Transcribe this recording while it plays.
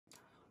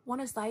Want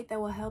a site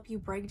that will help you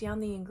break down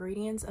the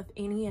ingredients of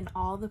any and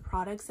all the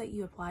products that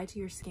you apply to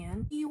your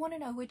skin? Do you want to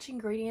know which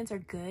ingredients are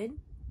good,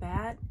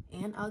 bad,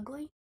 and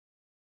ugly?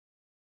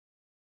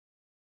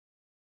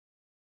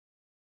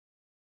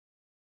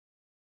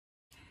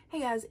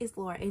 Hey guys, it's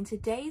Laura, and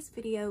today's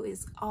video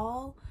is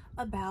all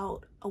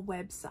about a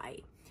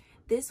website.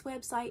 This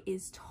website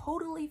is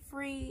totally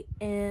free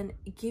and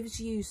it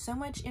gives you so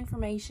much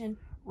information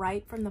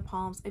right from the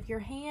palms of your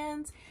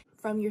hands,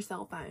 from your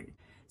cell phone.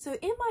 So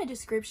in my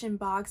description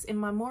box, in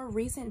my more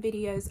recent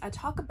videos, I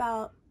talk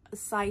about a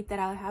site that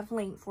I have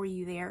linked for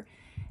you there.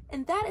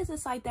 And that is a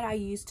site that I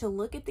use to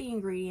look at the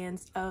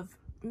ingredients of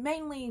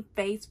mainly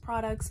face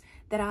products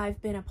that I've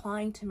been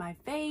applying to my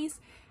face,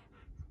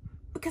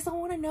 because I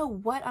want to know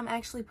what I'm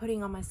actually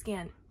putting on my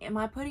skin. Am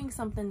I putting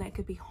something that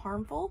could be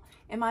harmful?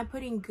 Am I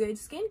putting good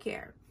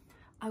skincare?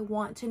 I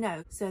want to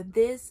know. So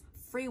this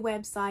free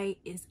website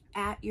is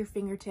at your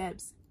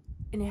fingertips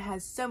and it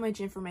has so much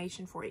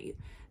information for you.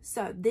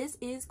 So this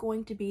is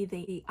going to be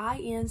the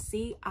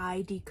INCI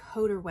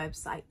Decoder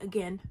website.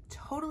 Again,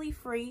 totally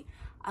free.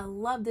 I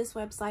love this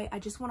website. I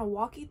just want to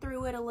walk you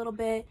through it a little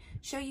bit,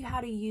 show you how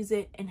to use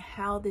it and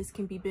how this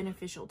can be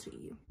beneficial to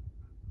you.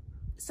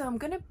 So I'm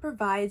going to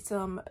provide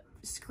some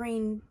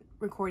screen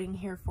recording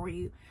here for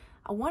you.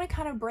 I want to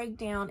kind of break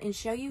down and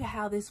show you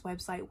how this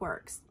website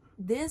works.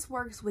 This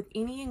works with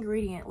any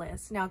ingredient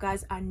list. Now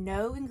guys, I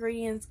know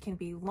ingredients can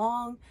be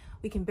long.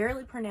 We can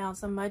barely pronounce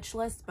them, much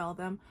less spell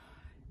them.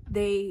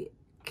 They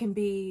can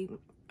be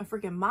a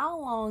freaking mile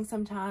long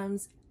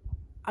sometimes.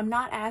 I'm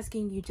not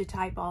asking you to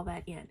type all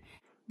that in.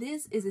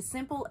 This is as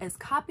simple as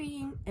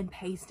copying and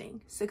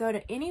pasting. So go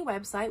to any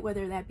website,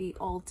 whether that be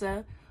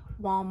Ulta,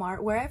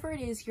 Walmart, wherever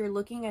it is you're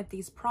looking at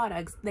these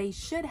products, they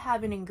should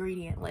have an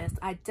ingredient list.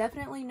 I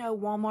definitely know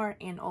Walmart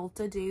and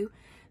Ulta do.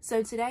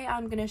 So today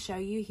I'm going to show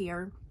you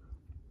here.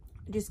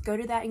 Just go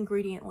to that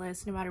ingredient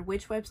list, no matter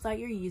which website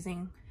you're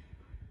using.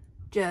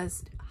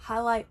 Just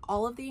highlight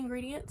all of the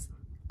ingredients,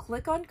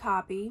 click on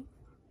copy.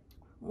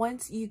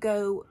 Once you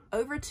go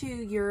over to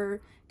your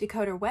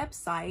Decoder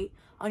website,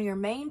 on your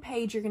main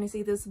page, you're going to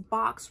see this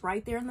box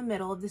right there in the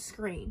middle of the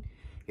screen.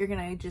 You're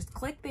going to just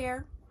click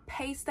there,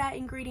 paste that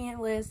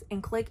ingredient list,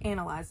 and click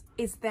analyze.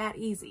 It's that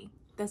easy.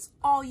 That's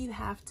all you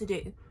have to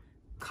do.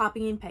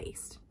 Copy and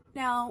paste.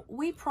 Now,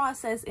 we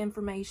process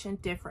information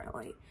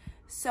differently.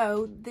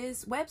 So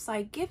this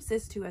website gives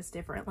this to us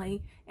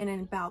differently and in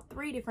about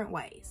 3 different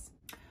ways.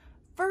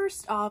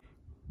 First off,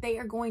 they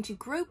are going to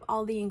group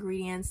all the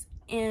ingredients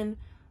in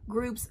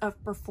groups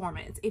of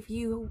performance. If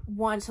you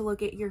want to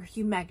look at your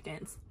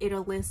humectants,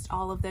 it'll list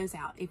all of those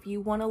out. If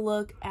you want to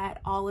look at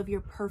all of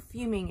your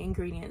perfuming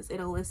ingredients,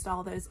 it'll list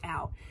all those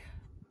out.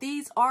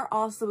 These are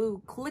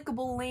also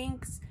clickable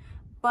links,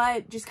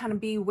 but just kind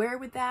of be aware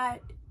with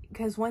that,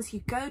 because once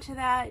you go to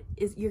that,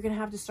 you're going to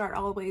have to start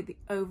all the way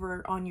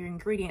over on your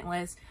ingredient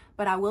list.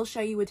 But I will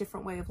show you a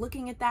different way of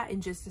looking at that in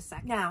just a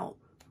second. Now,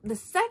 the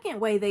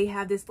second way they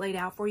have this laid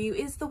out for you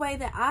is the way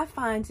that I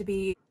find to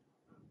be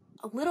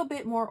a little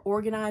bit more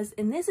organized,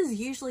 and this is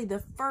usually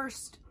the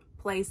first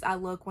place I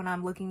look when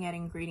I'm looking at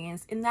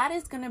ingredients, and that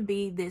is going to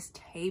be this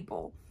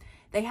table.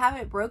 They have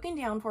it broken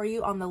down for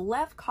you. On the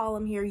left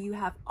column here, you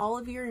have all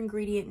of your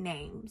ingredient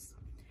names.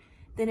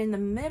 Then in the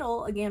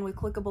middle, again with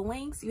clickable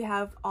links, you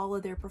have all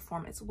of their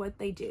performance, what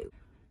they do.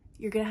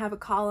 You're going to have a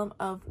column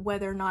of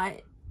whether or not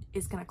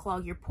it's going to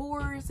clog your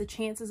pores, the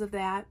chances of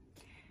that.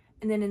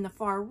 And then in the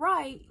far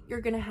right,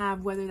 you're going to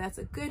have whether that's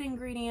a good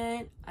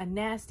ingredient, a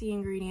nasty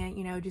ingredient,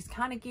 you know, just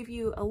kind of give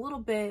you a little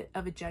bit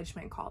of a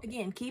judgment call.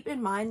 Again, keep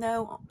in mind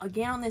though,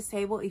 again on this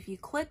table, if you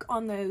click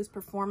on those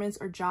performance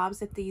or jobs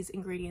that these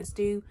ingredients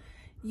do,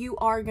 you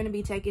are going to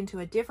be taken to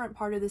a different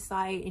part of the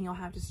site and you'll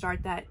have to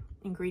start that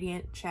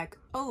ingredient check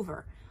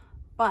over.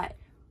 But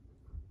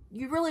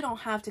you really don't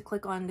have to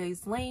click on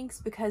those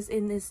links, because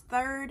in this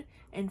third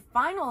and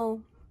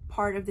final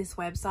part of this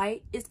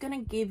website, it's going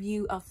to give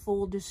you a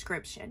full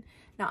description.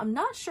 Now, I'm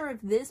not sure if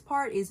this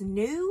part is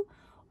new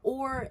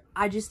or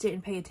I just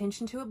didn't pay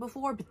attention to it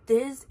before, but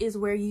this is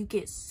where you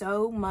get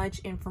so much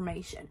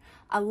information.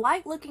 I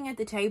like looking at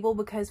the table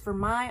because for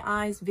my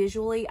eyes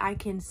visually, I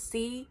can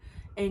see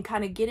and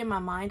kind of get in my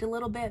mind a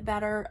little bit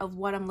better of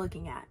what I'm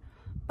looking at.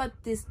 But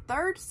this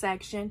third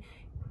section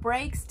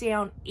breaks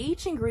down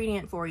each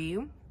ingredient for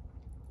you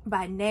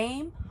by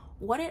name,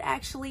 what it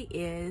actually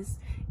is,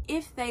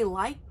 if they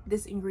like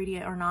this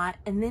ingredient or not,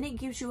 and then it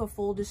gives you a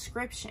full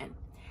description.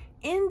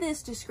 In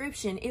this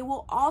description, it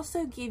will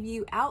also give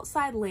you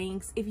outside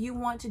links if you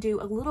want to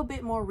do a little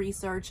bit more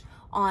research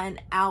on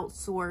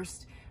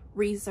outsourced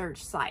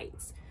research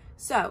sites.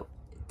 So,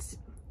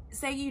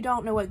 say you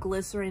don't know what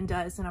glycerin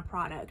does in a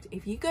product.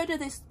 If you go to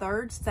this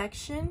third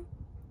section,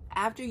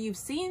 after you've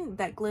seen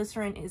that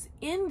glycerin is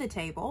in the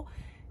table,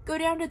 go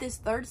down to this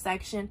third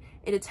section.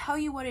 It'll tell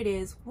you what it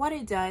is, what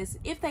it does,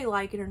 if they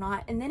like it or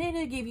not, and then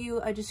it'll give you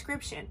a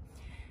description.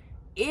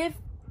 If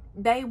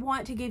they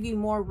want to give you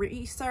more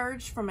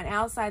research from an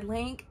outside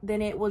link,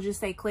 then it will just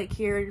say click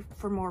here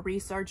for more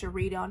research or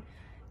read on.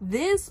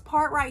 This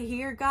part right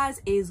here,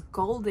 guys, is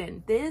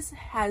golden. This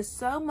has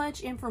so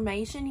much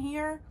information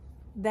here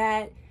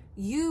that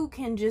you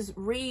can just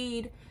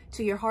read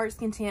to your heart's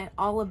content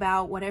all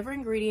about whatever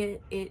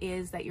ingredient it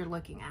is that you're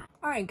looking at.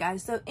 All right,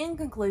 guys, so in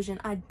conclusion,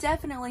 I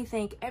definitely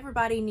think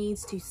everybody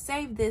needs to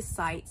save this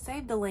site,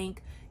 save the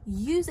link,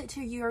 use it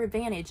to your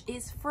advantage.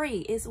 It's free.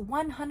 It's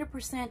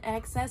 100%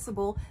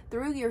 accessible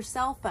through your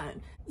cell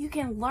phone. You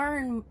can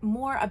learn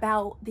more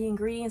about the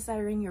ingredients that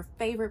are in your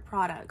favorite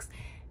products.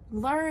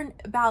 Learn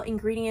about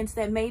ingredients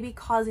that may be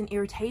causing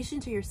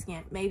irritation to your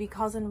skin, maybe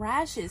causing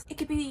rashes. It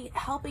could be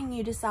helping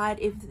you decide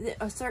if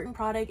a certain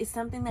product is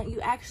something that you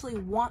actually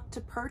want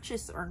to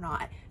purchase or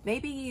not.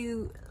 Maybe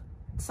you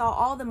saw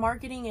all the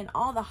marketing and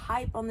all the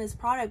hype on this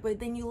product, but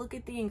then you look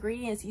at the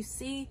ingredients, you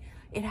see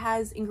it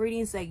has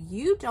ingredients that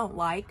you don't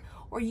like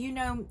or you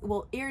know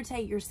will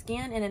irritate your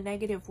skin in a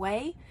negative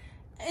way,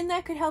 and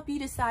that could help you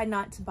decide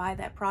not to buy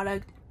that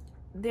product.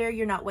 There,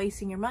 you're not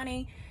wasting your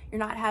money, you're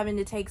not having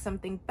to take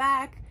something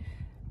back.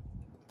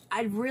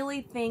 I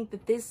really think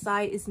that this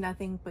site is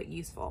nothing but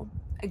useful.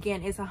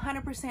 Again, it's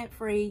 100%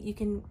 free. You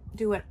can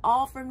do it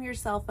all from your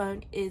cell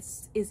phone.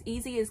 It's as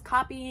easy as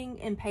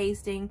copying and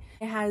pasting.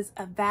 It has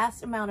a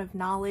vast amount of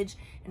knowledge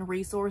and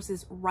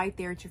resources right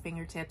there at your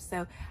fingertips.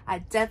 So I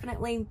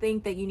definitely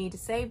think that you need to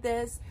save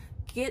this,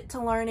 get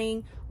to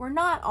learning. We're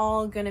not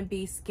all gonna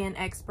be skin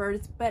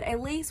experts, but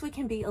at least we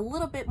can be a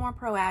little bit more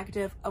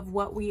proactive of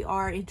what we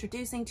are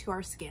introducing to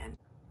our skin.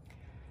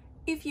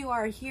 If you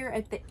are here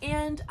at the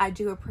end, I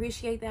do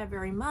appreciate that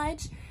very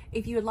much.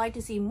 If you would like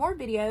to see more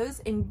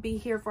videos and be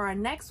here for our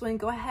next one,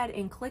 go ahead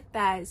and click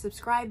that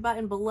subscribe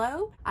button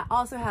below. I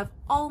also have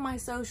all my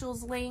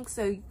socials linked,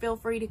 so feel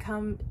free to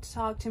come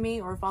talk to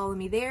me or follow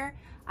me there.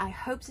 I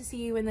hope to see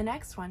you in the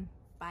next one.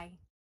 Bye.